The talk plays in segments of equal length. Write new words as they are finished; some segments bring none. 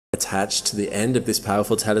Attached to the end of this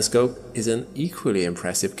powerful telescope is an equally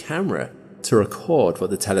impressive camera to record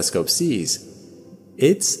what the telescope sees.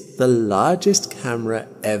 It's the largest camera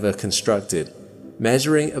ever constructed,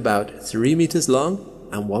 measuring about 3 meters long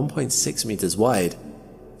and 1.6 meters wide.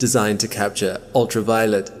 Designed to capture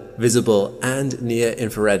ultraviolet, visible and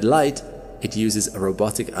near-infrared light, it uses a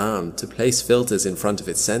robotic arm to place filters in front of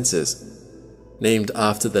its sensors. Named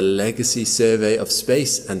after the Legacy Survey of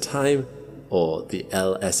Space and Time, or the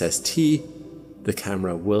LSST, the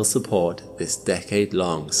camera will support this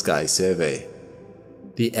decade-long sky survey.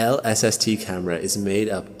 The LSST camera is made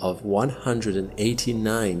up of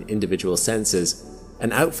 189 individual sensors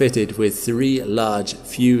and outfitted with 3 large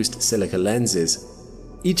fused silica lenses.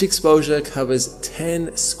 Each exposure covers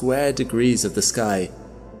 10 square degrees of the sky,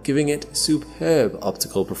 giving it superb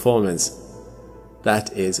optical performance.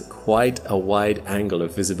 That is quite a wide angle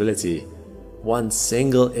of visibility. One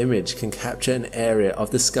single image can capture an area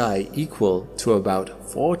of the sky equal to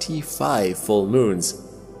about 45 full moons.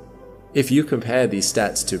 If you compare these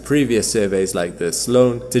stats to previous surveys like the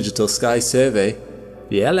Sloan Digital Sky Survey,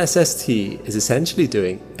 the LSST is essentially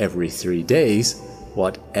doing every 3 days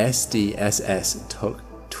what SDSS took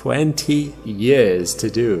 20 years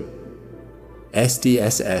to do.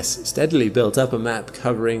 SDSS steadily built up a map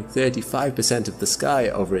covering 35% of the sky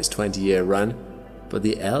over its 20-year run, but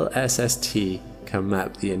the LSST can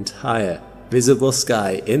map the entire visible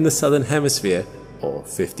sky in the southern hemisphere, or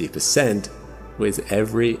 50%, with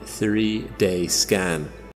every 3-day scan.